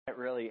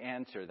really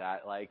answer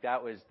that. Like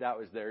that was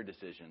their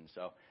decision.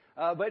 So,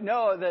 but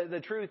no, the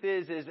truth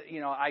is,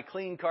 I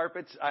clean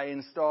carpets, I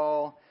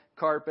install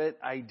carpet,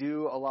 I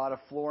do a lot of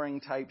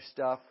flooring type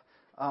stuff.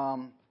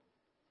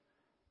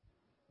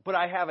 But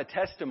I have a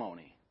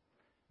testimony.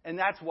 And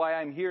that's why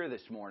I'm here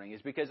this morning,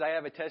 is because I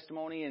have a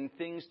testimony and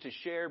things to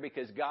share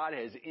because God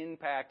has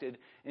impacted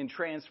and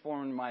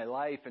transformed my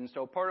life. And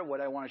so part of what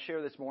I want to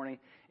share this morning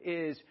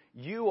is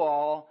you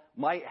all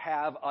might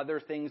have other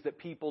things that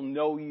people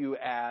know you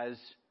as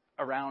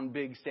around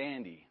Big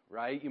Sandy,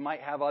 right? You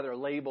might have other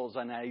labels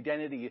and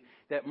identity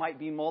that might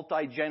be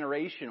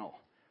multi-generational.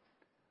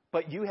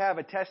 But you have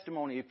a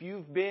testimony. If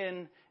you've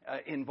been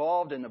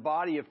involved in the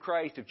body of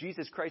Christ, if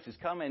Jesus Christ has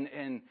come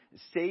and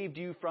saved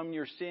you from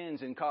your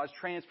sins and caused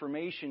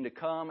transformation to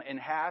come and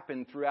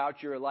happen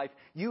throughout your life,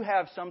 you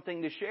have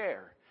something to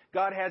share.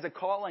 God has a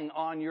calling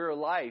on your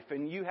life,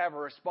 and you have a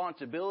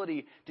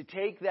responsibility to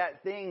take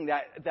that thing,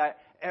 that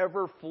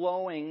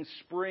ever-flowing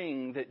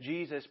spring that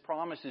Jesus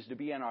promises to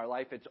be in our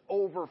life. It's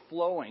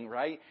overflowing,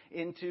 right,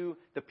 into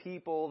the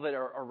people that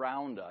are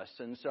around us.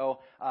 And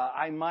so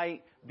I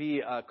might be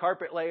a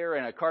carpet layer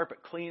and a carpet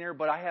cleaner,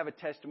 but I have a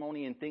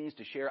testimony and things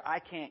to share I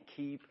can't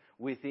keep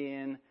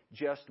within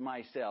just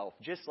myself.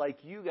 Just like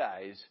you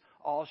guys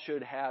all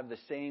should have the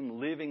same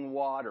living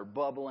water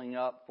bubbling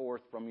up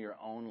forth from your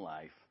own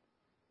life.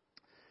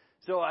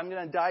 So I'm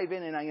going to dive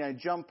in and I'm going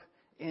to jump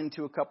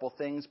into a couple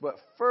things. But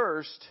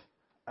first,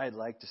 I'd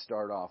like to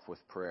start off with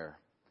prayer.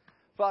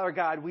 Father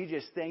God, we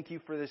just thank you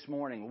for this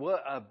morning.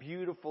 What a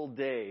beautiful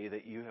day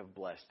that you have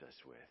blessed us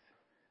with.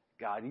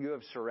 God, you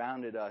have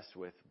surrounded us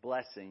with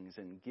blessings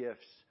and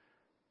gifts.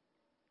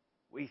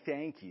 We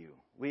thank you.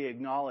 We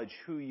acknowledge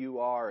who you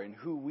are and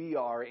who we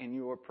are in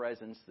your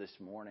presence this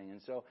morning.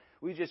 And so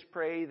we just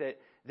pray that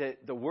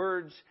the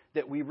words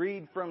that we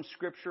read from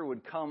Scripture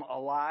would come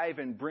alive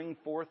and bring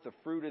forth the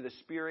fruit of the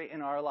Spirit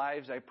in our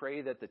lives. I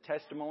pray that the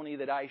testimony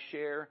that I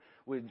share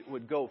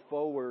would go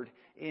forward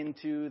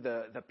into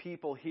the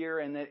people here,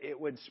 and that it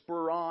would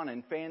spur on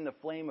and fan the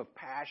flame of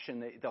passion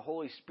that the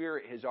Holy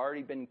Spirit has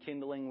already been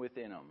kindling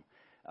within them.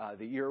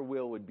 That your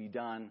will would be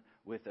done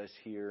with us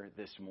here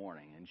this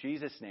morning. In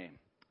Jesus' name,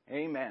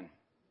 amen.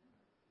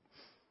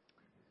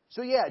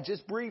 So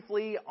just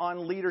briefly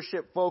on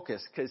leadership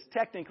focus, because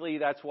technically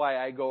that's why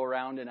I go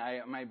around and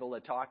I'm able to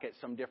talk at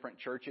some different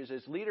churches,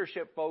 is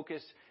leadership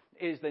focus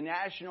is the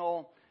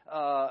national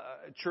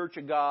Church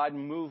of God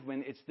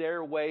movement. It's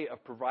their way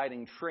of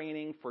providing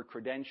training for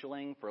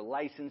credentialing, for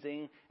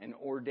licensing and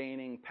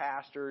ordaining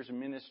pastors,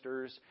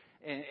 ministers,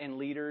 and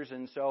leaders.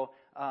 And so,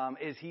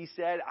 as he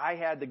said, I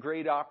had the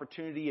great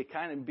opportunity of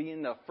kind of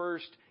being the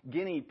first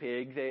guinea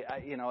pig.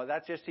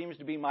 That just seems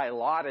to be my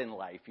lot in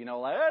life. I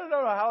don't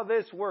know how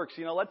this works.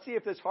 Let's see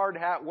if this hard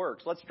hat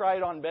works. Let's try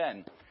it on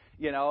Ben.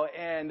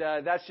 And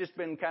that's just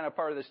been kind of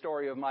part of the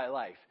story of my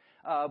life.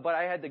 But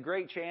I had the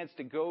great chance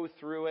to go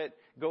through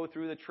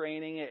the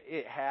training.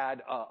 It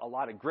had a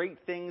lot of great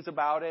things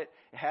about it.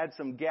 It had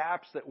some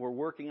gaps that we're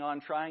working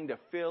on trying to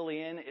fill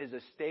in as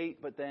a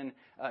state. But then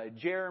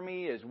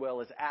Jeremy, as well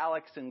as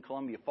Alex in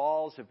Columbia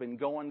Falls, have been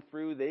going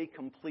through. They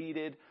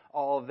completed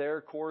all of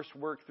their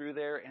coursework through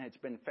there, and it's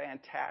been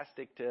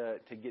fantastic to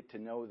get to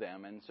know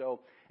them. And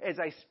so as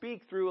I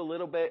speak through a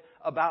little bit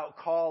about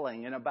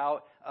calling and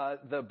about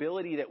the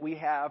ability that we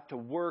have to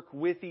work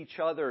with each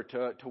other,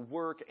 to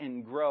work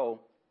and grow,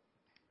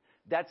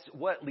 that's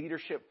what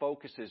leadership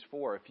focus is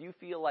for. If you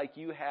feel like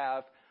you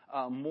have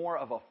more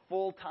of a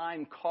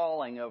full-time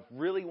calling of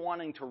really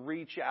wanting to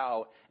reach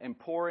out and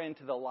pour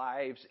into the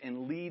lives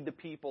and lead the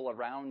people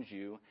around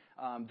you,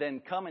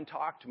 then come and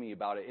talk to me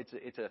about it.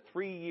 It's a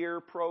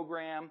 3-year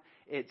program.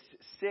 It's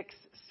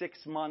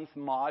 6-month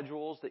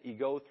modules that you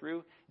go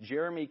through.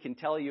 Jeremy can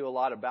tell you a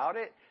lot about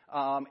it.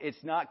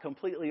 It's not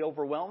completely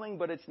overwhelming,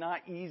 but it's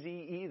not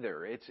easy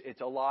either.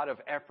 It's a lot of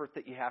effort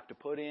that you have to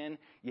put in.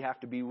 You have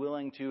to be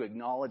willing to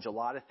acknowledge a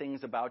lot of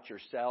things about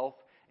yourself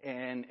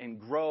and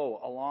grow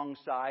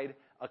alongside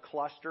a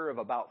cluster of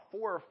about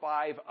 4 or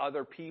 5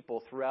 other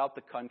people throughout the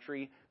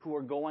country who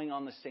are going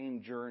on the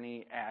same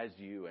journey as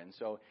you. And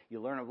so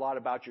you learn a lot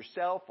about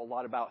yourself, a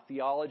lot about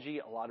theology,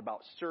 a lot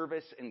about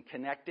service and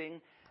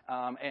connecting.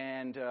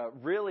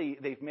 Really,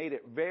 they've made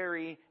it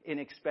very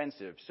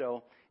inexpensive.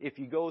 So if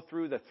you go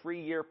through the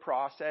 3-year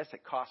process,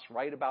 it costs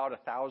right about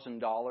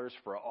 $1,000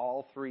 for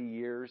all 3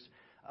 years.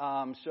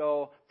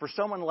 So for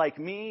someone like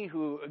me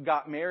who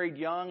got married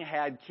young,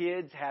 had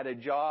kids, had a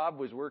job,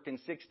 was working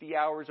 60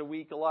 hours a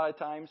week a lot of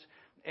times,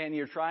 and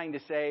you're trying to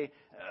say,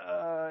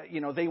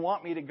 they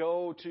want me to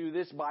go to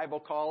this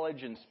Bible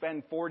college and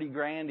spend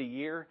 $40,000 a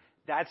year.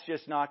 That's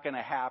just not going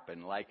to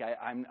happen. Like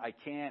I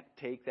can't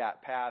take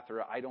that path,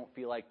 or I don't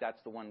feel like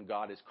that's the one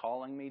God is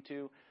calling me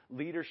to.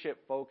 Leadership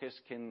focus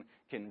can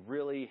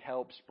really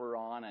help spur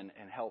on and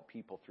help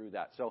people through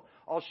that. So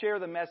I'll share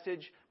the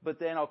message, but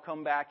then I'll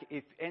come back.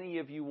 If any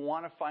of you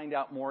want to find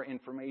out more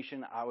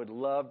information, I would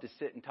love to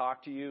sit and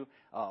talk to you,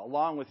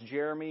 along with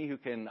Jeremy, who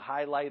can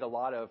highlight a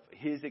lot of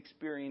his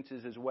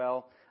experiences as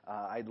well.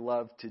 I'd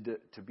love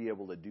to be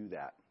able to do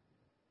that.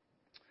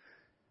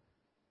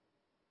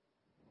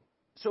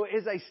 So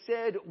as I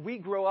said, we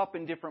grow up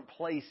in different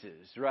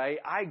places, right?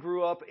 I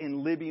grew up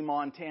in Libby,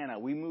 Montana.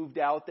 We moved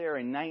out there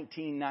in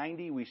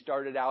 1990. We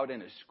started out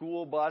in a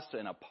school bus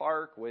in a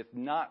park with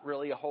not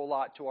really a whole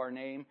lot to our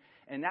name.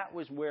 And that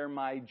was where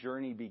my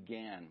journey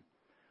began.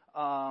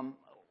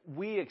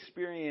 We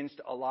experienced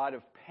a lot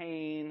of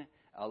pain,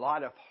 a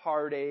lot of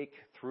heartache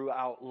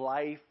throughout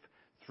life,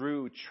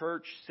 through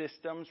church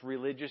systems,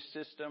 religious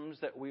systems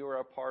that we were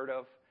a part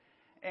of.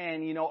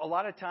 And, a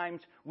lot of times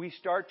we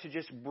start to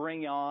just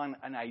bring on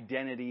an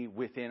identity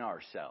within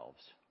ourselves,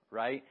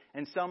 right?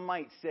 And some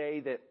might say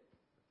that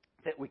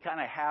we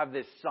kind of have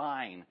this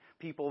sign.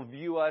 People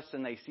view us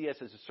and they see us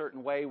as a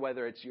certain way,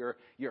 whether it's your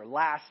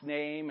last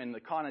name and the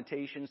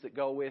connotations that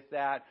go with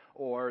that,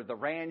 or the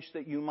ranch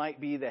that you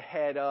might be the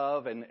head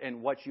of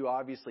and what you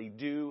obviously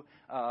do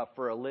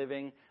for a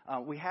living.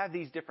 We have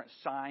these different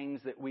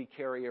signs that we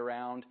carry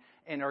around,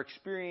 and our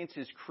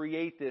experiences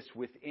create this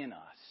within us.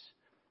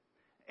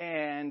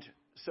 And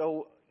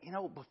so,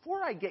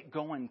 before I get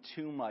going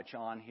too much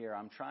on here,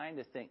 I'm trying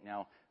to think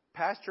now.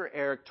 Pastor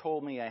Eric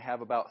told me I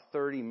have about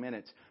 30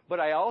 minutes,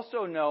 but I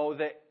also know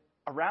that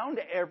around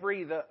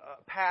every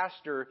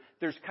pastor,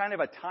 there's kind of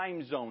a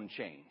time zone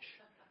change,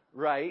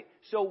 right?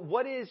 So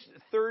what is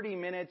 30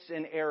 minutes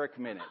in Eric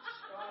minutes?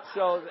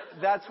 So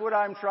that's what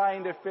I'm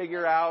trying to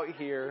figure out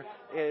here,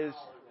 is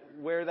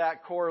where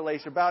that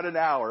correlates. About an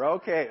hour.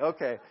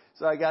 Okay.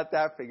 So I got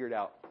that figured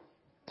out.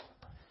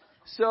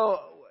 So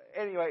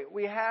anyway,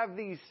 we have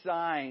these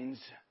signs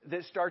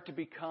that start to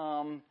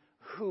become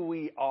who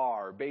we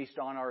are based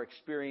on our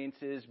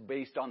experiences,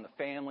 based on the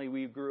family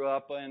we grew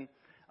up in,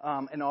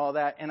 and all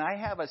that. And I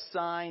have a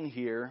sign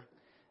here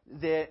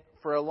that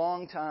for a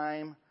long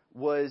time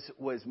was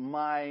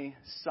my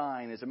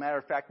sign. As a matter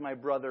of fact, my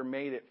brother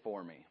made it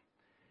for me.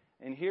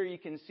 And here you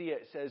can see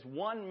it says,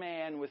 "One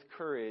man with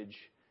courage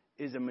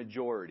is a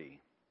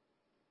majority."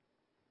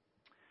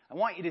 I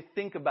want you to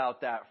think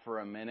about that for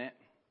a minute.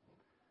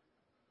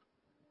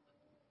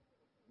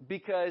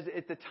 Because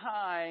at the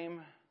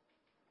time,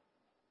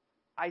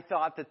 I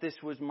thought that this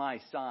was my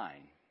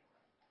sign.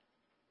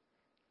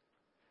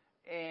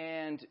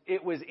 And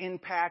it was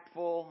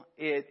impactful.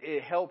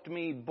 It helped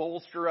me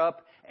bolster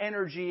up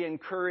energy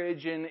and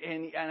courage,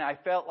 and I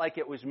felt like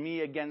it was me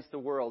against the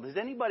world. Has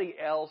anybody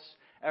else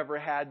ever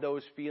had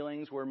those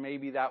feelings where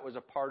maybe that was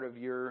a part of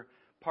your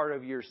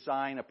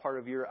sign, a part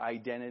of your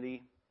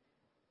identity?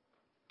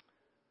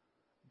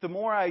 The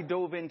more I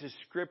dove into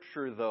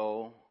Scripture,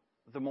 though,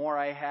 the more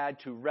I had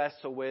to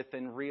wrestle with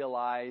and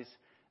realize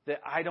that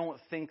I don't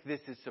think this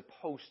is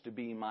supposed to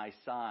be my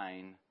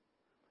sign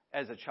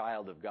as a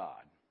child of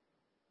God.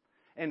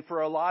 And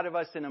for a lot of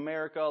us in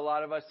America, a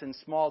lot of us in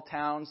small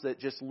towns that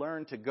just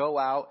learn to go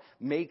out,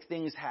 make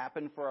things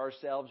happen for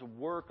ourselves,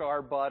 work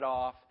our butt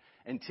off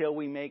until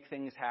we make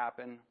things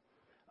happen,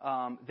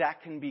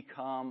 that can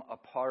become a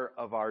part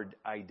of our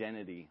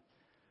identity.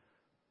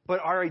 But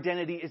our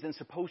identity isn't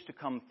supposed to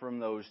come from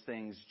those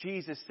things.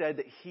 Jesus said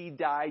that He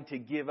died to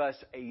give us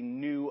a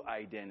new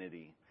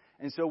identity.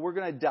 And so we're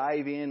going to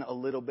dive in a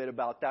little bit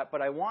about that.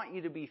 But I want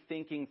you to be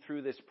thinking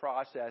through this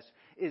process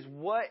is,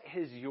 what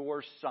has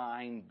your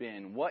sign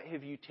been? What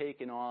have you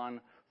taken on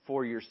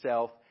for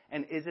yourself?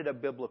 And is it a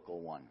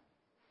biblical one?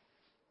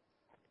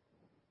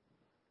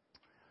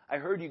 I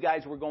heard you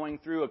guys were going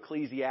through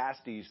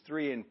Ecclesiastes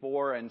 3 and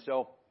 4, and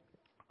so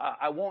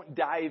I won't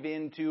dive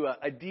into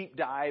a deep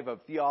dive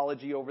of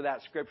theology over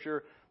that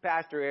scripture.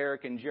 Pastor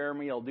Eric and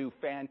Jeremy will do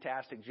a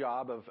fantastic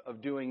job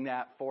of doing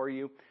that for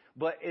you.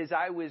 But as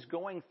I was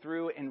going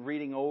through and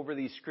reading over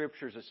these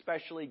scriptures,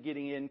 especially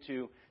getting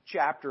into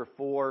chapter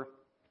 4,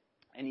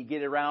 and you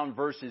get around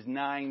verses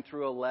 9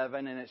 through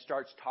 11, and it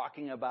starts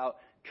talking about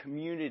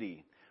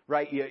community.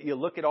 Right, you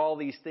look at all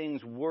these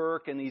things,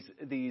 work, and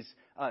these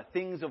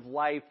things of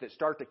life that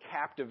start to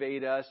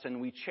captivate us, and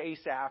we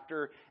chase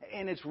after,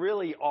 and it's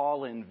really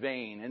all in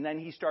vain. And then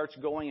he starts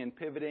going and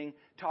pivoting,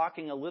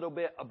 talking a little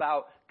bit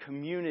about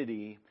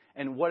community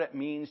and what it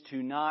means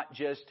to not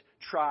just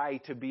try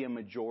to be a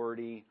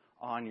majority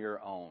on your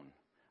own.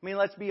 I mean,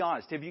 let's be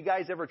honest. Have you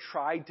guys ever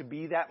tried to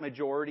be that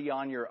majority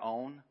on your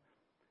own?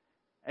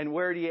 And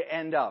where do you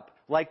end up?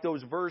 Like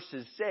those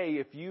verses say,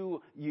 if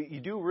you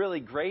do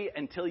really great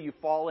until you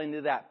fall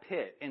into that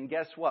pit. And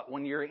guess what?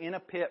 When you're in a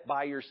pit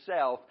by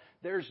yourself,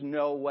 there's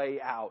no way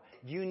out.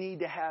 You need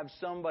to have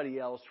somebody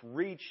else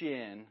reach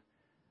in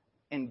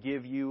and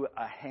give you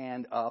a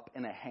hand up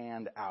and a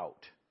hand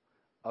out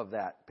of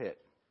that pit.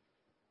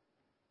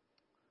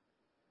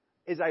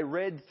 As I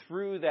read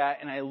through that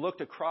and I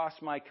looked across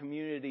my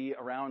community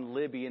around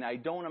Libby, and I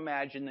don't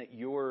imagine that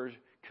your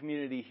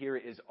community here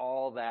is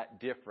all that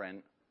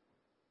different,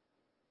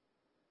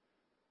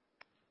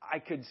 I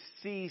could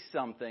see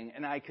something,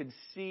 and I could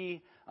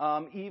see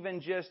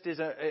even just as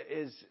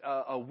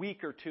a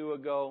week or two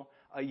ago,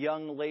 a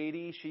young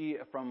lady, she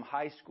from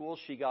high school,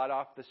 she got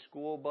off the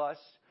school bus,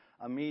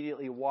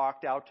 immediately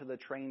walked out to the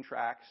train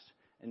tracks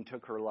and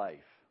took her life.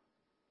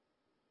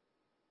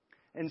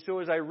 And so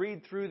as I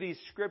read through these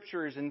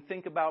scriptures and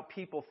think about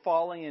people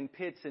falling in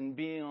pits and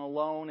being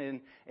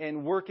alone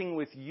and working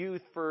with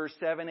youth for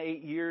 7,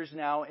 8 years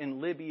now in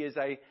Libby, as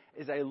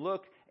I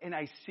look and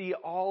I see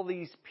all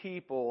these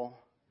people,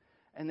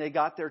 and they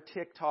got their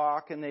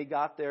TikTok and they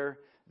got their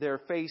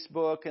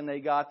Facebook and they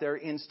got their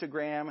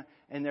Instagram,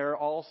 and they're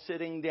all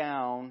sitting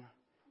down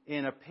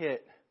in a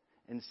pit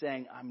and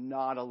saying, I'm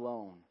not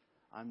alone.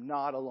 I'm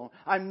not alone.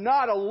 I'm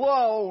not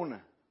alone.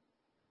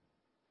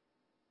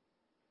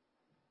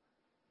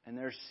 And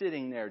they're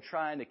sitting there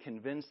trying to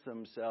convince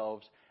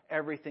themselves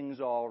everything's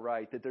all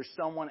right, that there's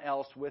someone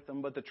else with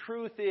them. But the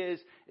truth is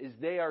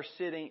they are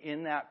sitting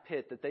in that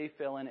pit that they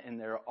fell in, and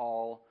they're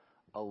all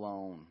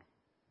alone.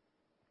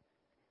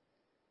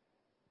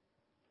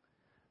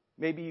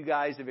 Maybe you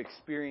guys have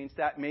experienced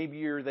that. Maybe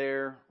you're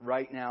there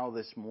right now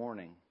this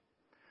morning.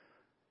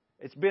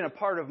 It's been a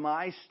part of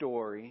my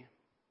story.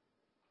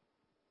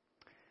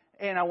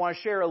 And I want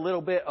to share a little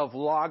bit of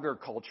logger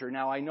culture.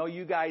 Now, I know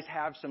you guys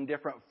have some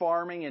different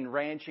farming and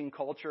ranching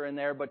culture in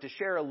there, but to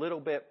share a little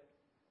bit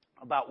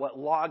about what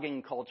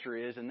logging culture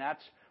is, and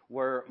that's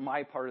where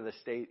my part of the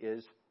state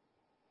is,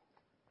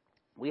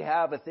 we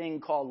have a thing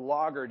called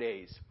Logger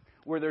Days,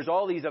 where there's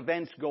all these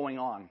events going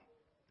on.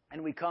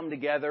 And we come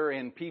together,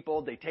 and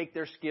people, they take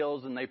their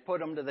skills and they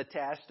put them to the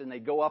test, and they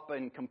go up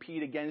and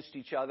compete against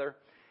each other.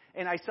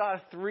 And I saw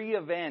 3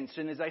 events,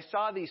 and as I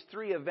saw these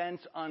 3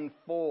 events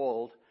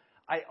unfold,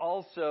 I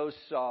also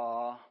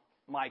saw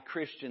my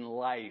Christian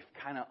life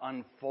kind of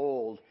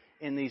unfold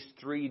in these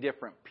 3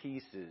 different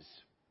pieces.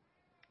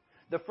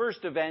 The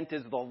first event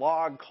is the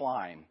log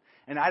climb.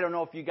 And I don't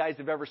know if you guys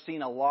have ever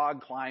seen a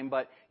log climb,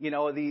 but,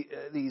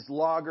 these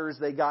loggers,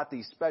 they got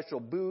these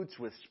special boots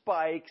with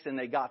spikes, and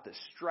they got the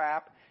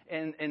strap,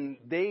 and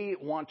they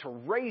want to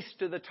race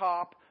to the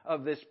top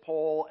of this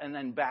pole and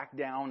then back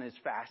down as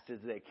fast as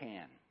they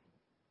can.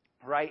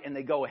 Right? And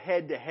they go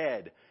head to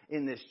head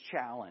in this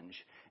challenge.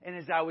 And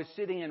as I was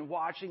sitting and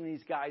watching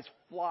these guys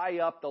fly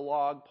up the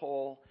log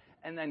pole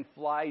and then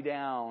fly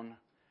down,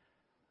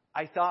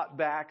 I thought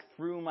back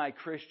through my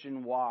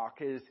Christian walk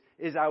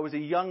as I was a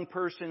young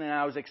person and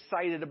I was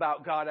excited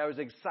about God. I was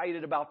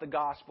excited about the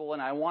gospel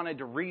and I wanted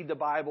to read the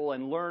Bible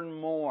and learn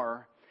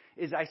more.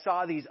 As I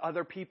saw these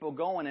other people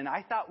going, and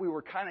I thought we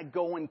were kind of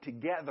going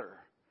together,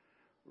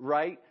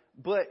 right?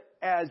 But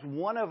as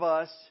one of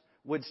us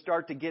would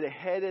start to get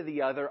ahead of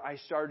the other, I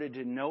started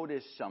to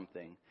notice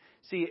something.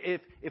 See,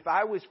 if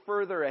I was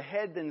further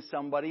ahead than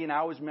somebody and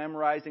I was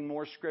memorizing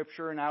more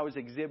scripture and I was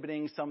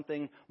exhibiting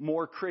something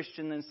more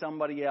Christian than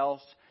somebody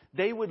else,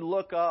 they would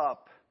look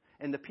up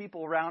and the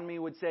people around me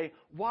would say,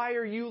 "Why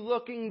are you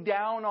looking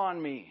down on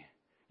me?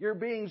 You're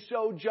being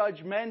so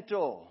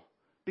judgmental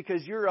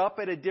because you're up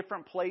at a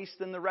different place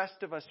than the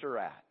rest of us are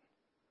at."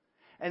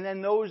 And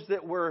then those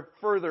that were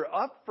further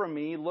up from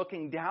me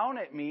looking down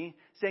at me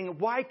saying,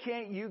 "Why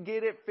can't you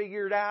get it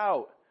figured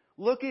out?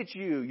 Look at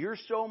you. You're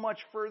so much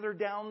further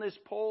down this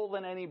pole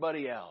than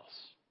anybody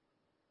else."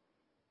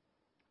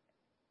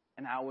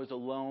 And I was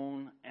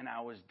alone and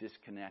I was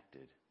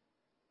disconnected.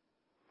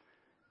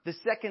 The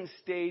second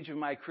stage of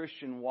my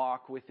Christian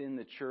walk within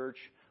the church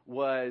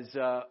was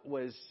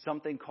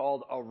something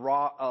called a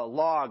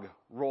log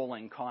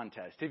rolling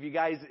contest.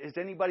 Has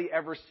anybody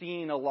ever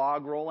seen a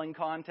log rolling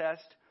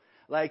contest?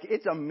 Like,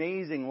 it's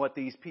amazing what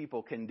these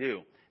people can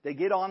do. They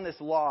get on this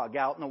log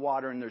out in the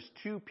water, and there's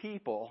 2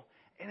 people,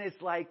 and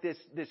it's like this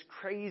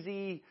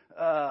crazy,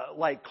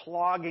 like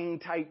clogging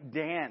type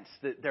dance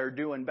that they're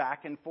doing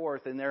back and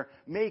forth, and they're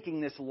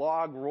making this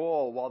log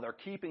roll while they're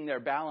keeping their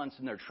balance,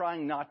 and they're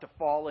trying not to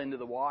fall into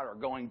the water,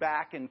 going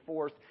back and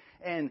forth,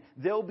 and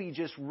they'll be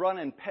just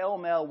running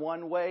pell-mell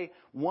one way.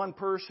 One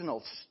person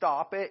will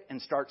stop it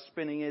and start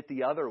spinning it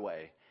the other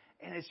way.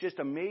 And it's just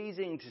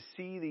amazing to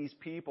see these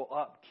people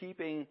up,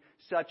 keeping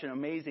such an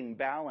amazing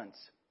balance.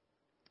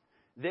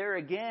 There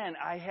again,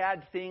 I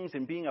had things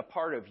in being a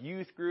part of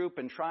youth group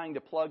and trying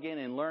to plug in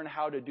and learn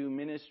how to do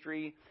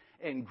ministry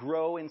and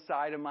grow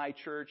inside of my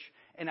church.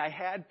 And I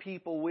had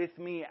people with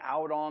me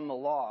out on the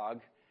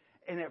log.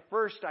 And at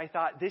first I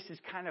thought, this is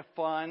kind of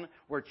fun.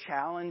 We're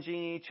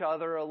challenging each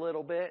other a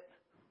little bit,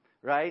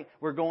 right?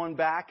 We're going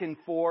back and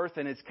forth,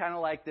 and it's kind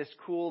of like this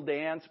cool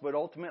dance, but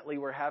ultimately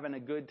we're having a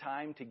good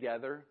time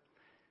together.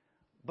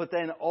 But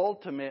then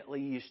ultimately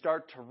you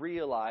start to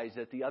realize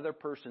that the other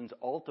person's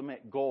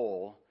ultimate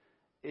goal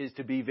is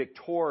to be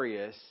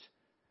victorious.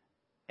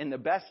 And the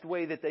best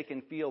way that they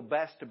can feel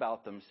best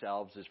about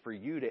themselves is for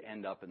you to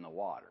end up in the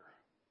water.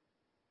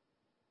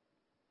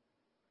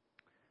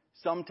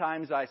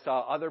 Sometimes I saw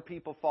other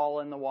people fall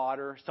in the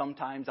water.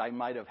 Sometimes I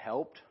might have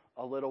helped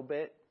a little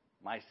bit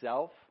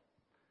myself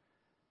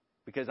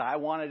because I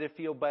wanted to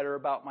feel better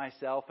about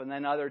myself. And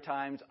then other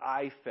times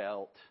I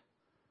felt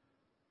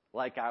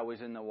like I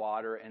was in the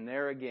water, and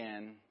there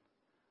again,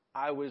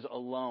 I was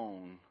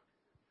alone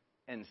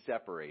and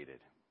separated.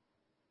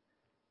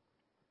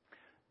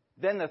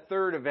 Then the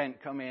third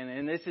event come in,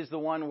 and this is the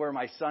one where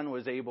my son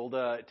was able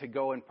to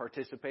go and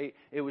participate.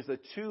 It was the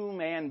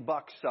 2-man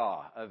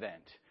bucksaw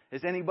event.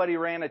 Has anybody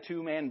ran a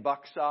 2-man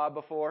bucksaw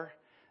before?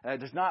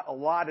 There's not a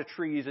lot of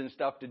trees and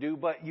stuff to do,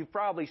 but you've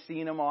probably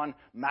seen them on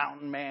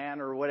Mountain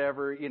Man or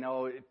whatever,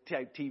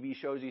 type TV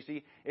shows you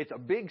see. It's a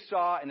big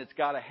saw and it's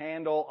got a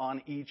handle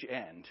on each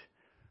end,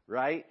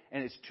 right?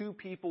 And it's two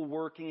people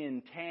working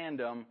in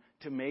tandem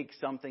to make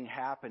something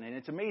happen. And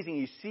it's amazing.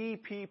 You see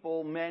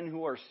people, men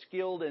who are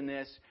skilled in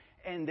this,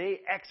 and they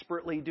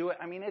expertly do it.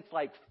 I mean, it's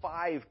like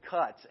 5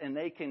 cuts, and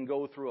they can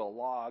go through a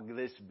log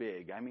this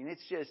big. I mean,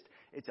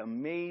 it's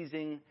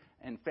amazing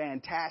and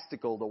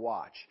fantastical to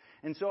watch.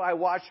 And so I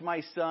watched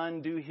my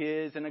son do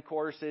his, and of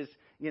course his,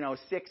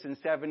 6 and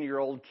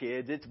 7-year-old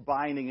kids, it's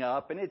binding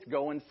up, and it's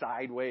going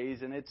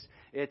sideways, and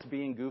it's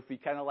being goofy,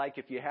 kind of like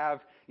if you have,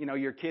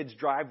 your kids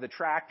drive the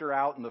tractor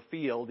out in the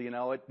field,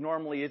 it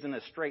normally isn't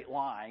a straight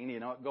line,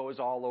 it goes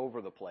all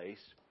over the place.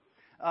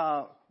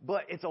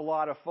 But it's a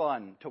lot of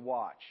fun to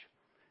watch.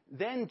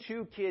 Then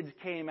 2 kids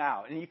came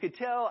out, and you could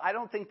tell, I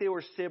don't think they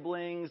were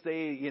siblings.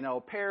 They,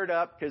 paired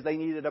up because they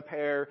needed a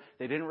pair.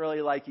 They didn't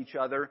really like each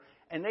other,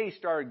 and they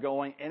started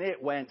going, and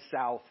it went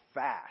south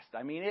fast.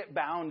 I mean, it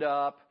bound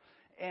up,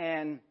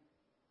 and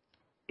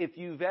if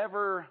you've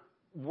ever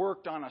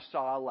worked on a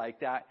saw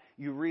like that,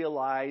 you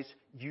realize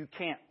you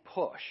can't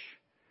push,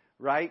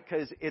 right?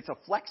 Because it's a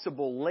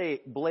flexible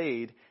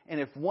blade, and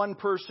if one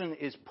person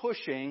is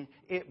pushing,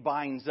 it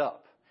binds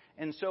up.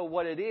 And so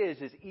what it is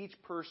each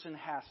person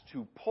has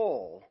to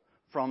pull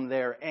from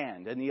their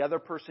end, and the other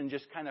person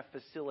just kind of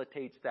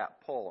facilitates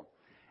that pull.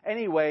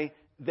 Anyway,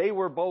 they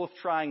were both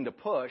trying to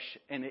push,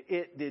 and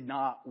it did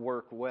not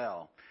work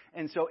well.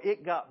 And so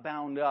it got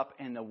bound up,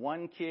 and the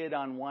one kid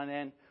on one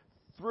end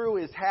threw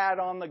his hat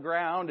on the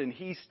ground, and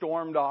he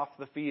stormed off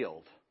the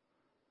field.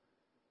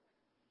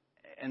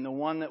 And the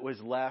one that was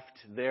left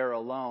there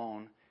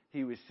alone,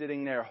 he was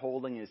sitting there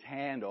holding his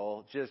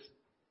handle, just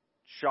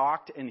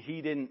shocked, and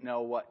he didn't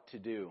know what to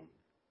do.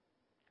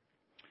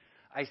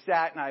 I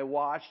sat and I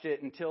watched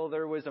it until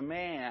there was a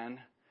man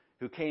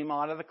who came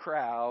out of the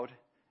crowd,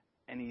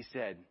 and he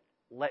said,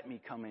 "Let me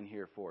come in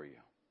here for you."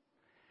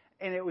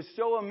 And it was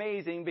so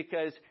amazing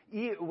because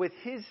with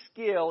his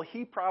skill,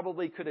 he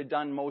probably could have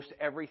done most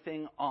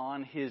everything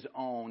on his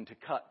own to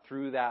cut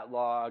through that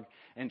log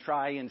and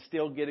try and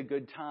still get a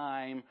good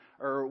time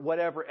or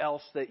whatever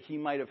else that he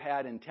might have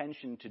had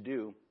intention to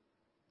do.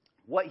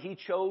 What he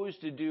chose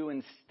to do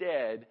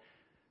instead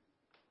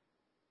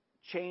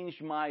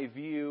changed my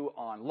view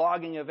on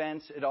logging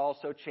events. It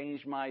also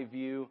changed my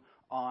view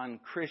on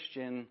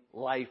Christian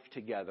life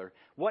together.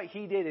 What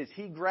he did is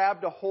he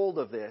grabbed a hold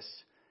of this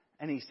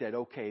and he said,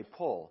 "Okay,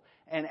 pull."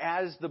 And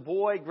as the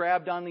boy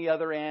grabbed on the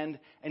other end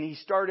and he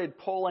started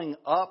pulling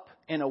up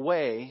and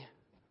away,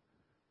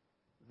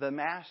 the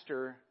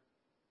master,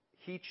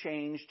 he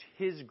changed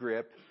his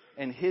grip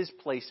and his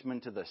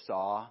placement of the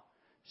saw,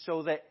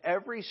 so that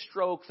every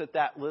stroke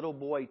that little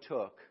boy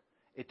took,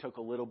 it took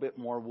a little bit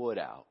more wood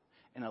out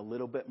and a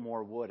little bit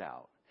more wood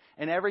out.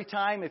 And every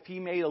time if he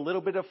made a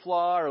little bit of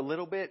flaw or a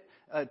little bit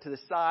to the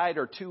side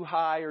or too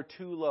high or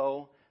too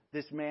low,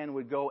 this man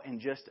would go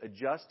and just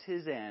adjust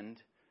his end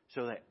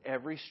so that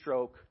every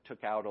stroke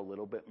took out a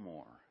little bit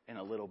more and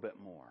a little bit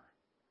more.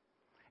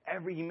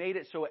 He made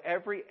it so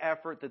every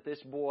effort that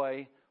this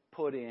boy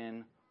put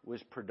in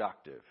was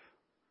productive.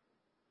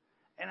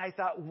 And I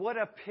thought, what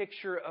a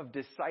picture of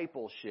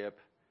discipleship,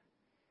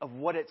 of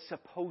what it's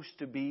supposed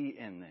to be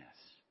in this.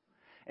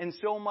 And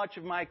so much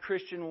of my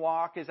Christian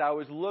walk is I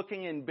was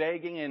looking and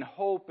begging and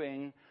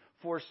hoping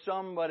for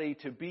somebody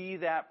to be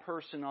that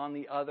person on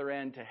the other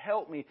end to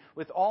help me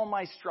with all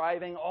my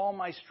striving, all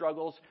my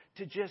struggles,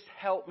 to just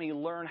help me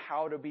learn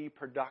how to be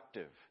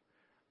productive.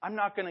 I'm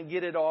not going to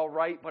get it all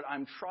right, but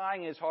I'm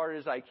trying as hard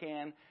as I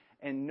can,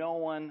 and no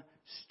one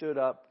stood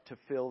up to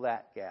fill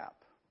that gap.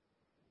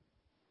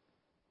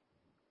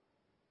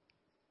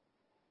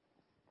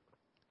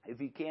 If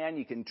you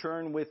can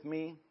turn with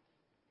me.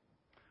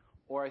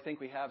 Or I think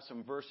we have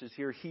some verses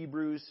here.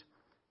 Hebrews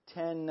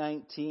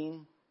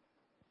 10:19.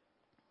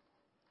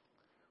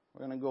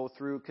 We're going to go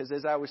through, because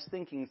as I was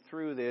thinking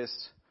through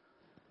this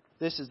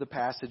is the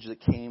passage that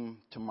came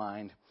to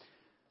mind.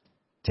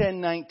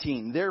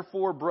 10:19.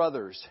 Therefore,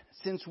 brothers,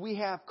 since we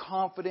have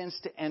confidence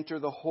to enter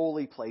the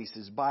holy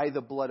places by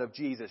the blood of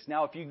Jesus.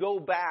 Now, if you go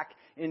back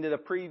into the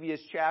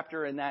previous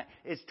chapter, and that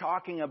it's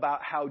talking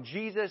about how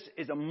Jesus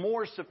is a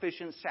more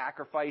sufficient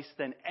sacrifice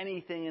than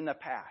anything in the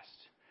past.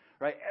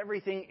 Right?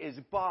 Everything is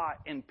bought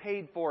and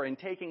paid for and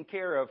taken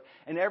care of.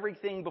 And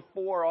everything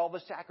before, all the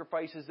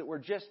sacrifices that were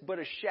just but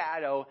a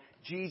shadow,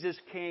 Jesus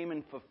came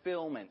in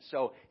fulfillment.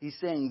 So he's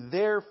saying,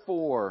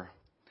 therefore,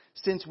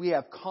 since we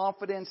have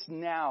confidence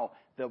now,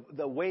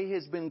 the way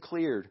has been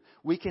cleared,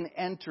 we can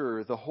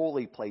enter the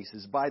holy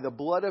places by the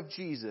blood of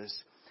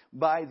Jesus,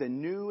 by the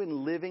new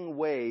and living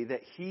way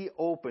that he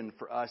opened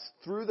for us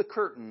through the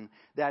curtain,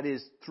 that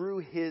is, through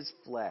his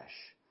flesh.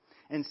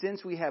 And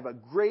since we have a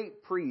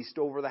great priest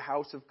over the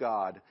house of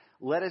God,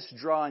 let us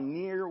draw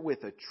near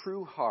with a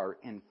true heart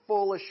in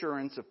full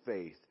assurance of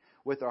faith,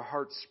 with our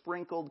hearts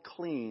sprinkled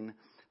clean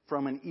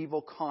from an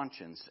evil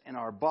conscience and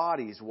our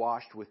bodies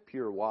washed with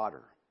pure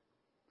water.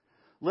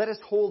 Let us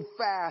hold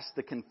fast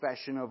the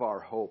confession of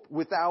our hope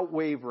without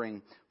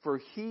wavering, for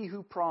he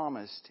who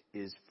promised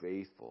is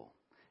faithful.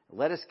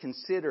 Let us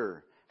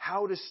consider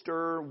how to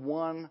stir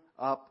one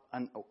up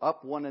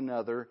one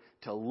another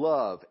to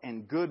love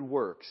and good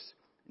works,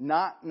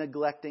 not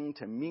neglecting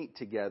to meet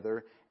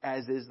together,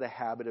 as is the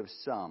habit of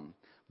some,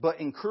 but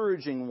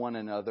encouraging one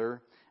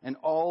another, and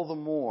all the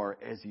more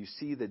as you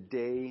see the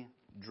day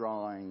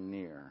drawing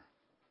near.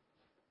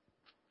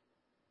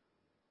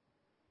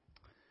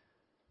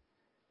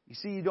 You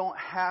see, you don't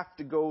have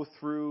to go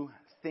through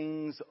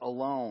things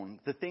alone.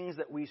 The things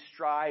that we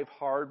strive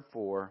hard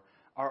for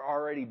are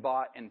already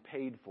bought and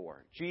paid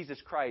for. Jesus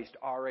Christ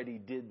already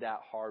did that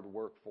hard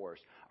work for us.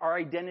 Our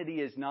identity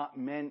is not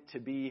meant to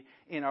be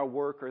in our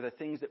work or the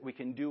things that we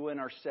can do in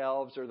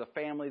ourselves or the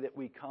family that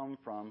we come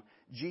from.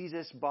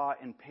 Jesus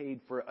bought and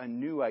paid for a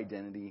new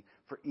identity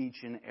for each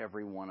and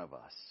every one of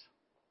us.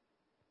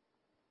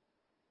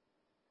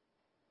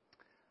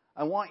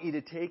 I want you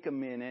to take a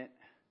minute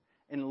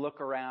and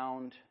look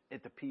around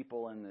at the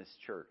people in this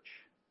church.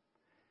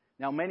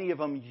 Now, many of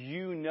them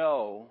you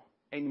know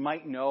and you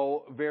might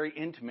know very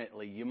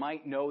intimately. You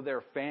might know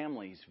their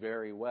families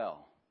very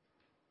well.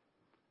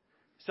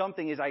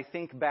 Something as I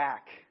think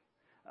back,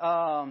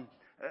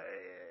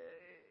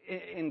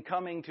 in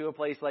coming to a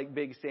place like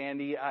Big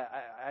Sandy,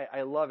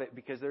 I love it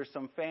because there's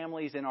some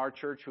families in our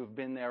church who have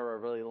been there a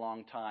really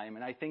long time.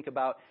 And I think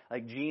about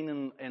like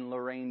Gene and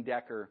Lorraine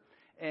Decker.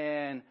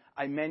 And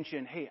I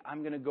mention, hey, I'm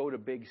going to go to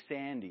Big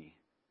Sandy.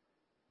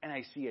 And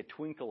I see a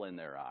twinkle in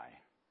their eye.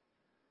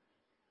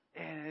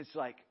 And it's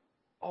like,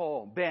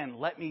 oh, Ben,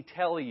 let me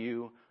tell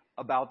you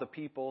about the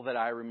people that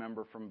I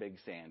remember from Big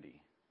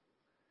Sandy.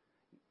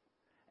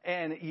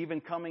 And even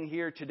coming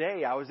here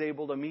today, I was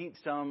able to meet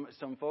some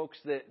folks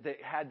that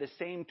had the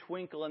same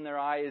twinkle in their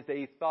eye as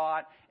they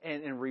thought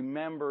and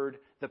remembered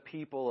the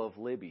people of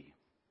Libby.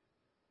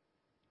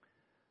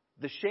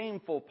 The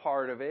shameful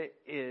part of it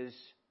is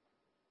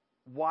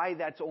why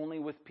that's only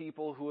with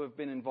people who have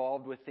been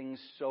involved with things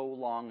so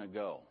long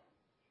ago.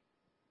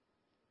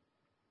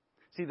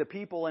 See, the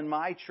people in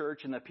my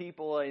church and the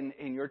people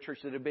in your church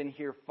that have been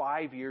here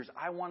 5 years,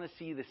 I want to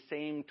see the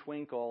same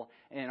twinkle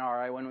in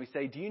our eye when we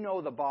say, do you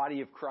know the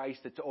body of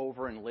Christ that's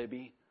over in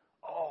Libby?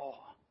 Oh,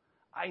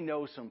 I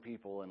know some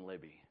people in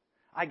Libby.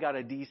 I got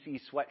a DC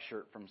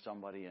sweatshirt from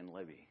somebody in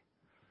Libby,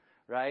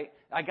 right?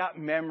 I got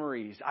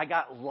memories. I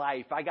got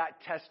life. I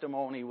got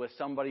testimony with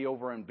somebody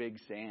over in Big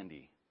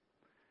Sandy.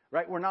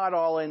 Right? We're not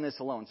all in this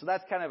alone. So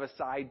that's kind of a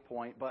side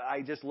point, but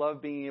I just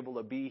love being able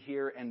to be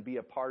here and be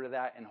a part of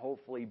that and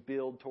hopefully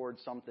build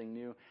towards something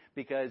new.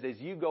 Because as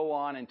you go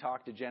on and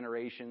talk to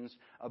generations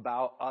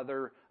about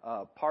other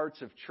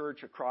parts of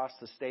church across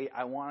the state,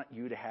 I want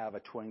you to have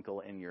a twinkle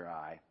in your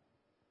eye.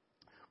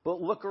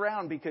 But look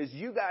around because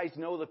you guys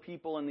know the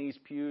people in these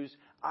pews.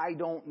 I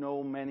don't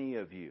know many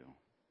of you.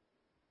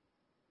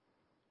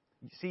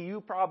 See,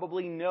 you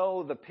probably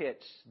know the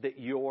pits that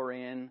you're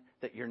in,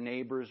 that your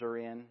neighbors are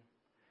in.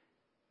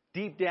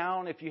 Deep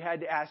down, if you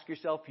had to ask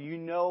yourself, you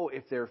know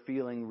if they're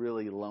feeling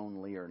really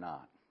lonely or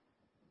not.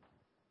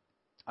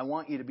 I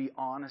want you to be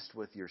honest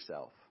with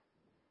yourself.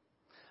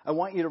 I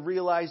want you to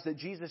realize that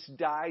Jesus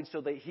died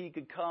so that he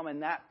could come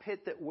in that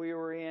pit that we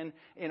were in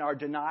our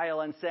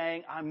denial and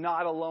saying, I'm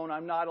not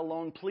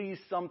alone, please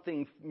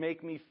something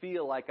make me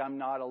feel like I'm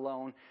not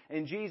alone.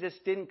 And Jesus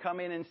didn't come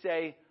in and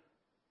say,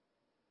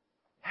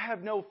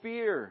 have no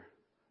fear,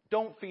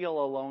 don't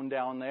feel alone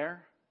down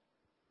there.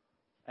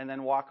 And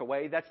then walk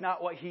away. That's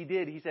not what he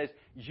did. He says,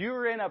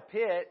 you're in a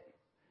pit.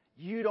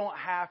 You don't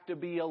have to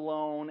be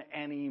alone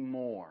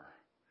anymore.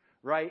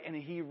 Right? And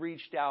he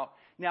reached out.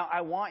 Now,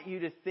 I want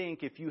you to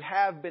think, if you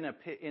have been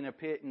in a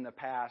pit in the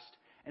past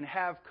and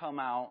have come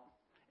out,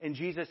 and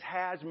Jesus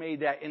has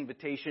made that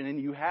invitation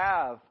and you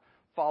have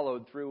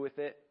followed through with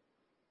it,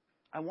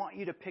 I want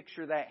you to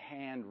picture that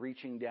hand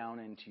reaching down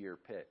into your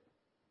pit.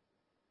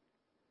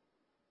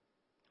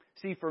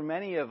 See, for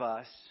many of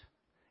us,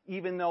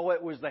 even though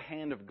it was the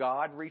hand of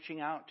God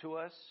reaching out to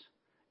us,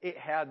 it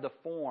had the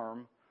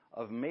form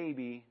of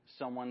maybe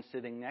someone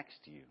sitting next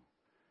to you.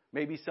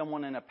 Maybe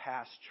someone in a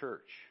past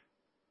church.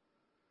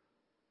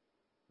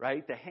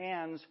 Right? The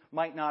hands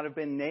might not have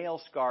been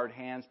nail-scarred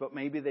hands, but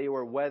maybe they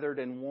were weathered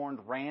and worn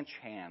ranch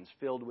hands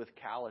filled with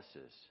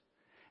calluses.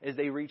 As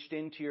they reached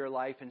into your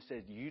life and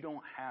said, you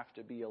don't have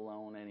to be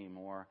alone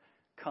anymore.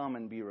 Come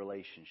and be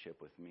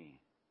relationship with me.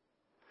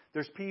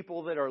 There's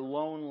people that are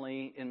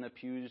lonely in the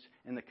pews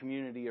in the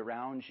community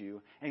around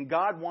you. And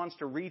God wants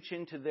to reach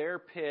into their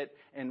pit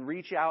and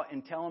reach out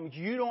and tell them,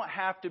 you don't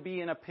have to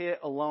be in a pit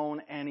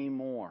alone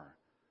anymore.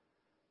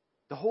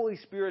 The Holy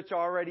Spirit's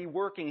already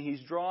working. He's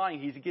drawing.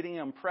 He's getting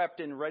them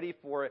prepped and ready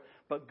for it.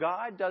 But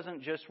God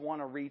doesn't just want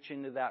to reach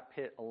into that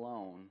pit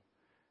alone.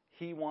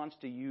 He wants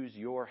to use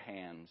your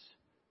hands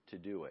to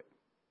do it.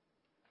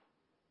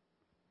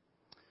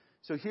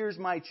 So here's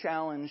my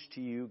challenge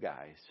to you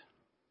guys.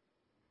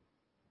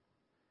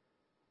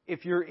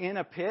 If you're in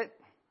a pit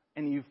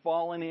and you've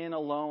fallen in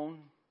alone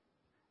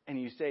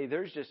and you say,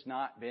 there's just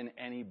not been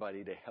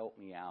anybody to help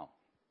me out.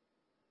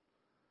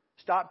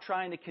 Stop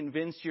trying to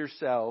convince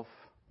yourself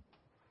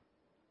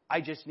I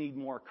just need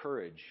more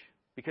courage,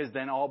 because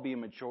then I'll be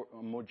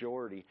a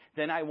majority.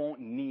 Then I won't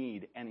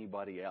need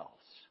anybody else.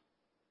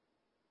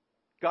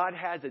 God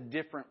has a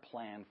different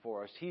plan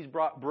for us. He's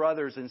brought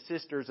brothers and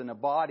sisters in a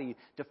body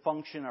to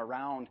function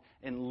around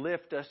and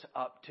lift us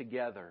up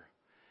together.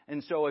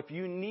 And so if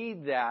you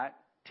need that,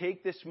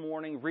 take this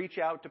morning, reach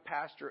out to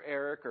Pastor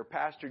Eric or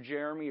Pastor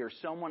Jeremy or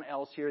someone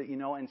else here that you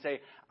know and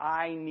say,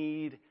 I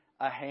need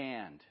a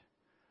hand.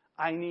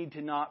 I need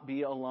to not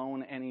be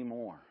alone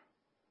anymore.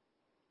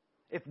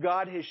 If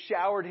God has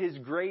showered His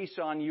grace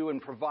on you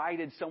and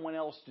provided someone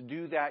else to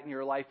do that in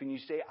your life, and you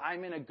say,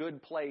 I'm in a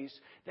good place,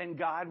 then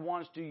God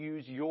wants to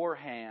use your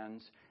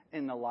hands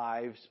in the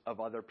lives of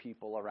other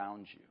people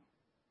around you.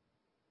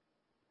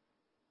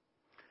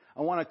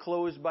 I want to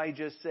close by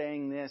just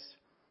saying this.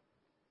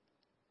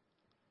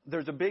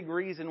 There's a big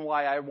reason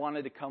why I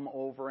wanted to come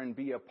over and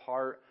be a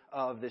part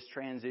of this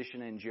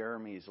transition in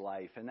Jeremy's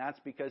life. And that's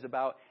because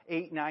about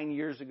 8-9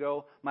 years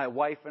ago, my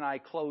wife and I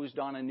closed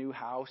on a new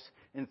house.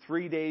 And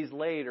 3 days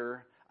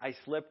later, I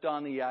slipped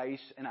on the ice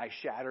and I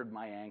shattered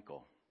my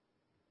ankle.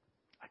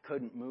 I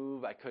couldn't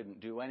move. I couldn't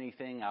do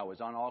anything. I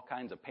was on all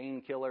kinds of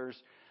painkillers.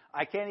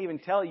 I can't even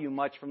tell you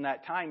much from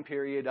that time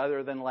period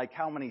other than like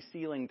how many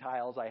ceiling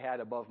tiles I had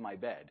above my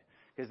bed.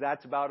 Because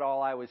that's about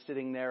all I was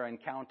sitting there and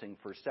counting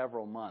for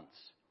several months.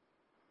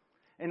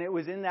 And it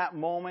was in that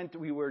moment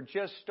we were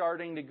just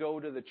starting to go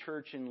to the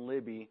church in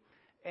Libby,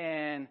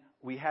 and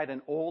we had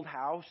an old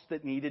house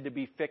that needed to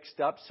be fixed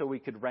up so we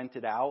could rent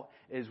it out,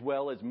 as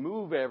well as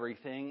move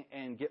everything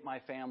and get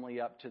my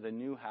family up to the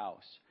new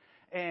house.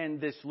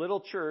 And this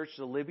little church,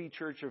 the Libby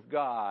Church of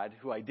God,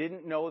 who I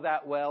didn't know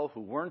that well,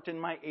 who weren't in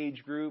my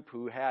age group,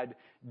 who had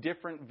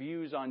different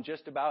views on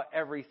just about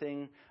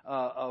everything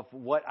of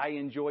what I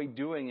enjoyed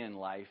doing in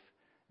life,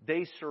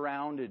 they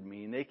surrounded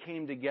me and they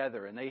came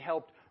together and they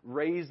helped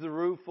raise the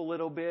roof a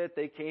little bit.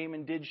 They came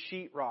and did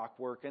sheetrock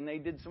work and they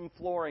did some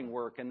flooring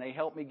work and they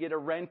helped me get a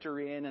renter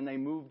in and they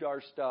moved our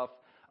stuff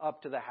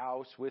up to the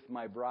house with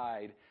my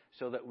bride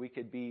so that we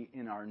could be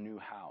in our new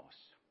house.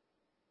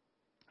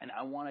 And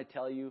I want to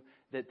tell you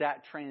that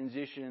that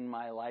transition in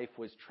my life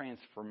was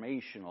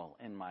transformational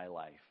in my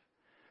life.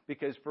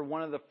 Because for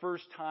one of the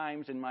first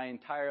times in my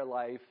entire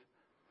life,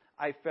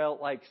 I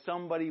felt like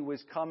somebody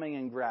was coming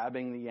and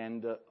grabbing the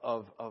end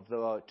of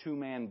the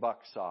two-man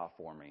bucksaw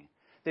for me.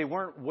 They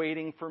weren't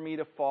waiting for me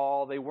to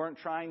fall. They weren't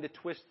trying to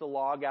twist the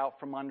log out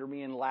from under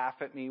me and laugh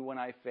at me when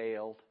I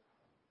failed.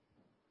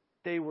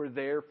 They were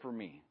there for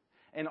me.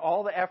 And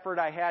all the effort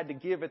I had to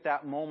give at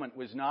that moment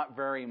was not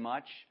very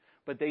much,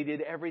 but they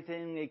did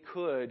everything they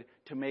could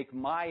to make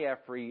my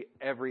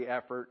every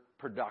effort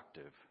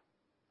productive.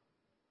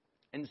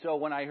 And so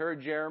when I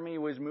heard Jeremy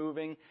was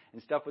moving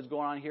and stuff was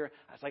going on here,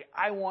 I was like,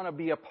 I want to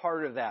be a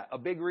part of that. A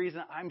big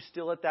reason I'm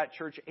still at that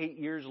church 8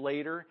 years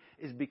later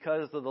is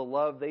because of the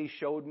love they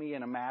showed me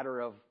in a matter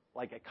of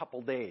like a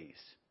couple days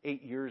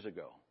 8 years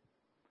ago.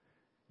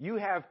 You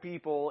have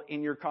people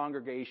in your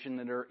congregation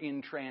that are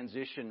in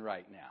transition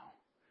right now,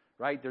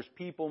 right? There's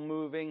people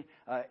moving.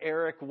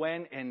 Eric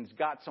went and's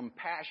got some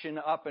passion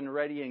up and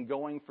ready and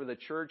going for the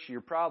church.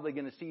 You're probably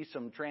going to see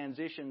some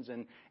transitions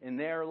in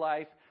their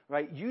life.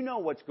 Right? You know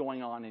what's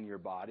going on in your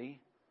body.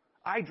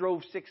 I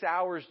drove 6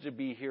 hours to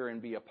be here and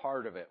be a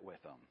part of it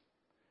with them.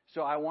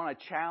 So I want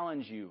to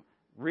challenge you.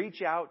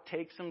 Reach out,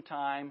 take some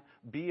time,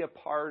 be a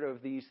part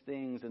of these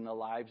things in the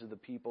lives of the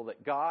people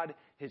that God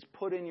has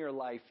put in your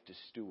life to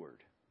steward.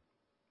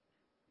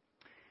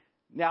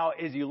 Now,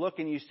 as you look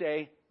and you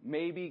say,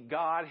 maybe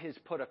God has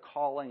put a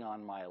calling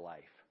on my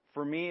life.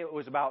 For me, it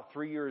was about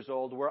 3 years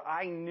old where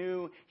I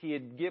knew He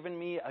had given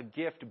me a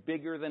gift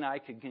bigger than I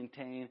could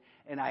contain,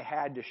 and I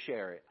had to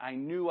share it. I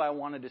knew I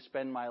wanted to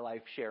spend my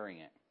life sharing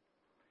it.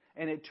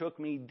 And it took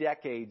me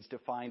decades to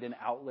find an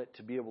outlet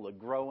to be able to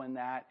grow in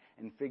that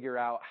and figure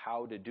out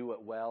how to do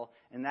it well.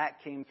 And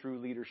that came through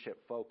Leadership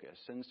Focus.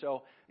 And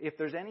so if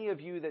there's any of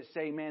you that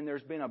say, man,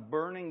 there's been a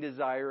burning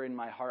desire in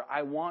my heart,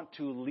 I want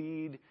to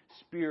lead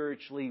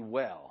spiritually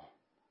well.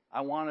 I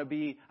want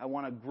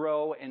to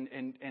grow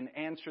and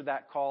answer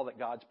that call that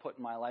God's put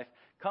in my life.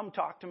 Come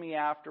talk to me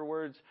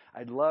afterwards.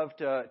 I'd love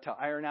to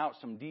iron out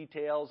some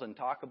details and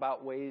talk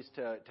about ways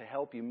to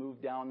help you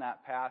move down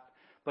that path.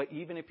 But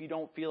even if you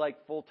don't feel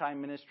like full-time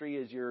ministry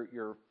is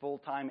your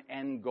full-time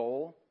end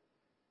goal,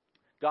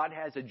 God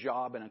has a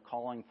job and a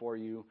calling for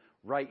you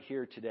right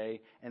here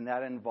today, and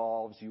that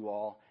involves you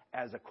all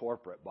as a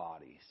corporate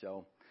body.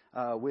 So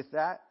with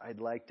that, I'd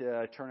like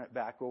to turn it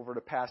back over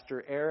to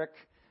Pastor Eric.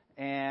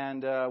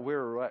 And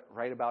we're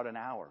right about an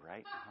hour,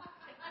 right?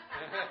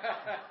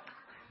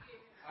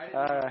 I didn't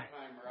know the timer.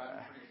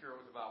 I'm pretty sure it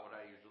was about what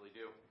I usually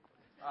do.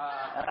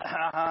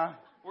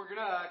 We're going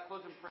to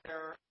close in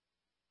prayer.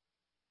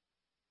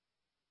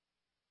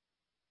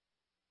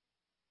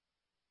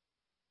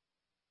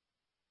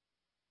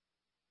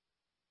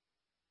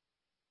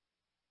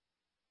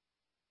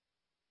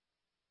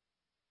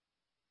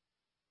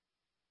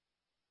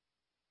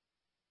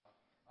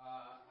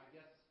 I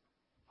guess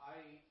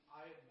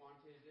I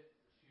wanted to,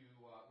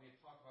 we had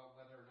talked about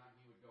whether or not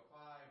he would go 5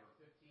 or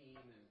 15,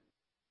 and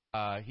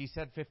He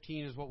said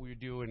 15 is what we would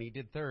do, and he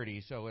did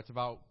 30, so it's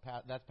about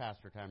that's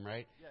pastor time,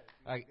 right?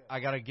 Yeah. I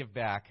got to give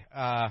back.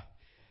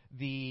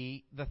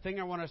 The thing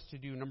I want us to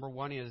do, number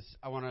one, is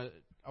I want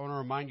to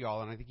remind you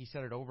all, and I think he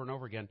said it over and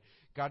over again.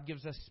 God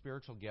gives us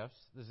spiritual gifts.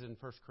 This is in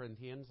 1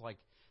 Corinthians. Like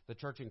the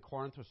church in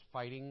Corinth was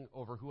fighting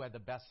over who had the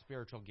best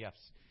spiritual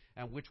gifts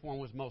and which one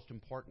was most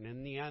important.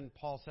 In the end,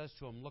 Paul says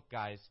to them, "Look,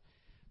 guys,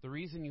 the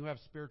reason you have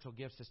spiritual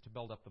gifts is to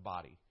build up the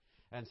body."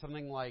 And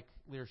something like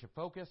leadership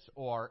focus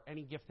or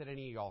any gift that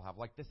any of y'all have,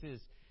 like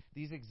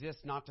these exist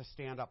not to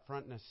stand up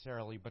front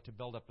necessarily, but to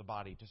build up the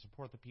body, to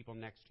support the people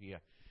next to you,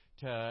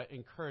 to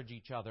encourage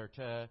each other.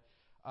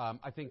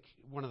 I think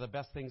one of the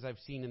best things I've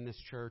seen in this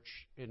church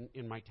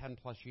in my 10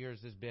 plus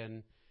years has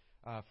been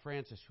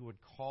Frances, who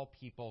would call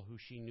people who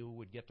she knew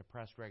would get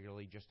depressed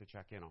regularly just to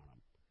check in on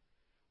them.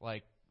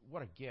 Like,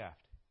 what a gift.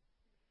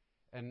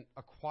 And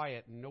a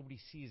quiet, and nobody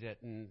sees it,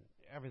 and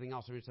everything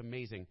else. I mean, it's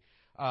amazing.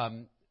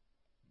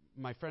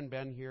 My friend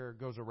Ben here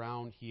goes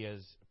around. He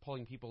is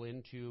pulling people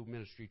into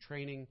ministry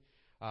training,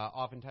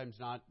 oftentimes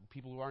not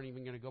people who aren't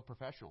even going to go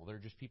professional. They're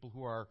just people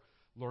who are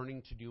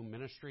learning to do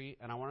ministry,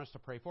 and I want us to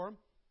pray for them.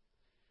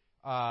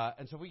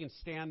 And so we can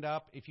stand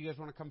up. If you guys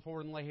want to come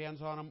forward and lay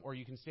hands on them, or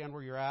you can stand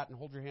where you're at and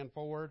hold your hand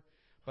forward,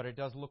 but it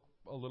does look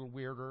a little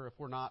weirder if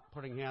we're not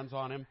putting hands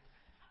on him.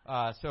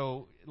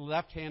 So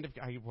left hand,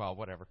 well,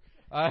 whatever.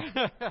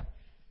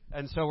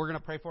 And so we're going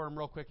to pray for him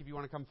real quick. If you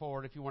want to come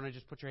forward, if you want to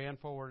just put your hand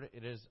forward,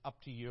 it is up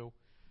to you.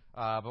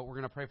 But we're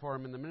going to pray for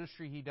him in the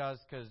ministry he does,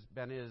 because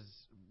Ben is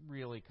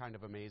really kind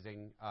of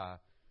amazing.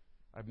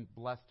 I'm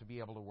blessed to be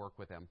able to work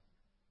with him.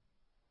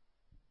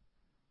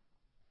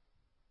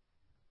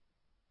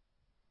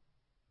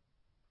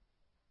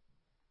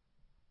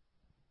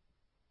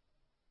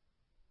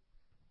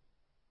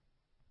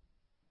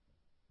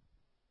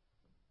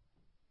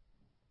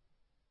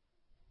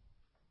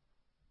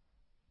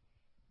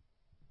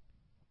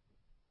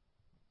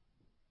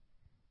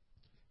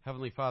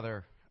 Heavenly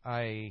Father,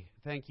 I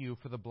thank you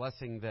for the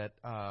blessing that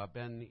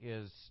Ben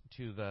is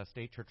to the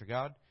State Church of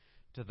God,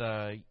 to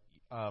the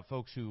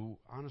folks who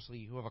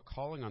have a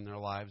calling on their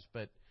lives,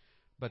 but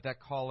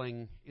that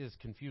calling is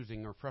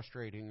confusing or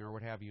frustrating or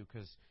what have you,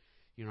 because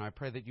I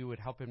pray that you would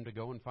help him to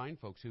go and find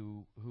folks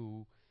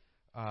who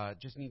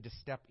just need to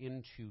step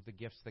into the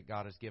gifts that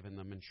God has given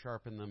them and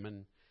sharpen them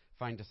and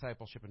find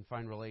discipleship and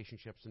find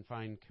relationships and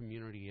find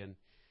community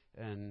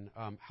and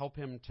help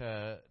him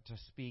to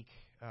speak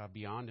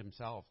beyond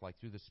himself, like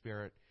through the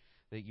Spirit,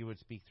 that you would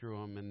speak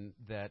through him, and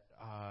that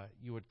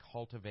you would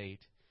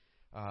cultivate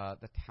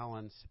the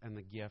talents and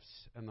the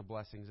gifts and the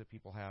blessings that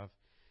people have,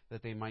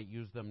 that they might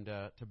use them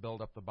to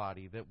build up the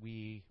body, that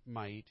we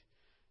might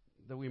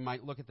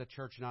look at the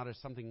church not as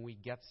something we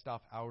get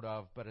stuff out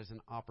of, but as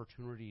an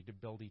opportunity to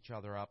build each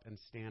other up and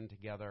stand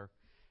together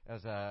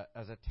as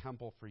a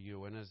temple for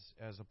you, and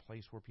as a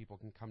place where people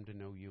can come to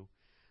know you.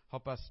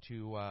 Help us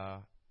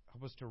to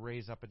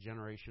raise up a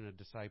generation of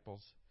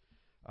disciples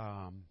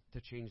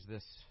to change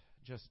this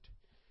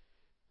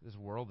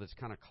world that's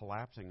kind of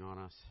collapsing on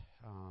us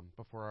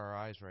before our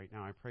eyes right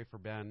now. I pray for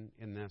Ben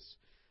in this.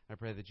 I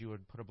pray that you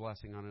would put a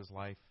blessing on his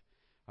life,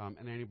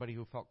 and anybody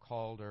who felt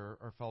called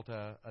or felt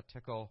a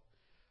tickle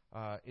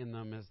in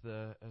them as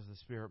the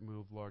Spirit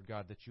moved, Lord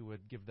God, that you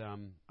would give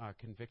them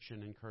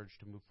conviction and courage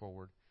to move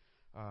forward.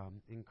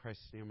 In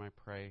Christ's name I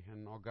pray.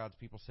 And all God's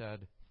people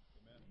said,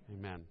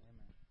 Amen.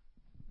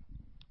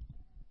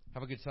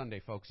 Have a good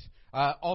Sunday, folks.